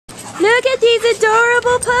Look at these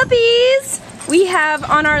adorable puppies! We have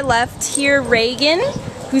on our left here Regan,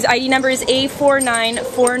 whose ID number is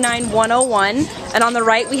A4949101, and on the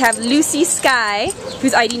right we have Lucy Sky,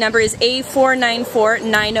 whose ID number is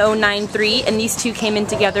A4949093, and these two came in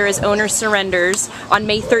together as owner surrenders on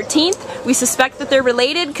May 13th. We suspect that they're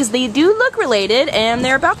related because they do look related, and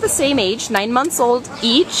they're about the same age, 9 months old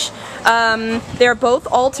each. They're both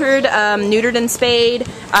altered, neutered and spayed.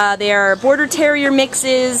 They are Border Terrier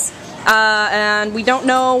mixes, and we don't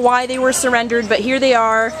know why they were surrendered, but here they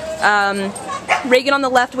are. Regan on the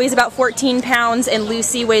left weighs about 14 pounds and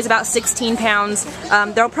Lucy weighs about 16 pounds.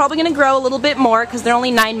 They're probably going to grow a little bit more because they're only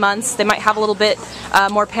 9 months. They might have a little bit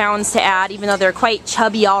more pounds to add, even though they're quite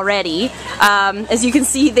chubby already. As you can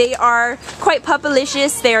see, they are quite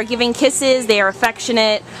puppalicious. They are giving kisses. They are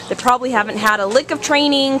affectionate. They probably haven't had a lick of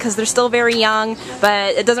training because they're still very young,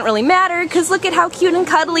 but it doesn't really matter because look at how cute and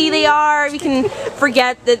cuddly they are. We can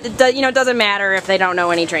forget that it doesn't matter if they don't know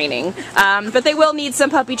any training. But they will need some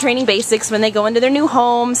puppy training basics when they go into their new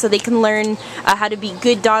home so they can learn how to be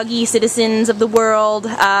good doggy citizens of the world.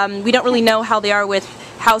 We don't really know how they are with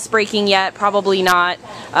housebreaking yet, probably not.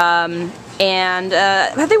 And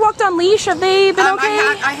have they walked on leash? Have they been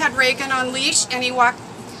okay? I had Regan on leash and he walked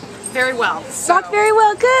very well. So. Walked very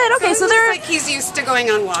well, good. Okay, so they're like he's used to going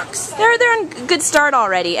on walks. They're in good start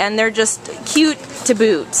already, and they're just cute to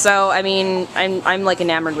boot. So I mean, I'm like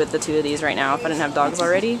enamored with the two of these right now. If I didn't have dogs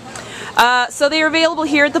already. So they are available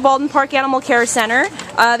here at the Baldwin Park Animal Care Center.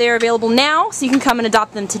 They are available now, so you can come and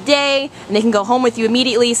adopt them today, and they can go home with you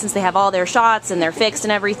immediately since they have all their shots and they're fixed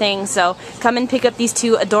and everything. So come and pick up these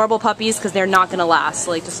two adorable puppies because they're not going to last.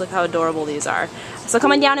 Like, just look how adorable these are. So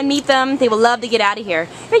come on down and meet them. They will love to get out of here.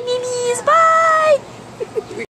 Right, babies, bye!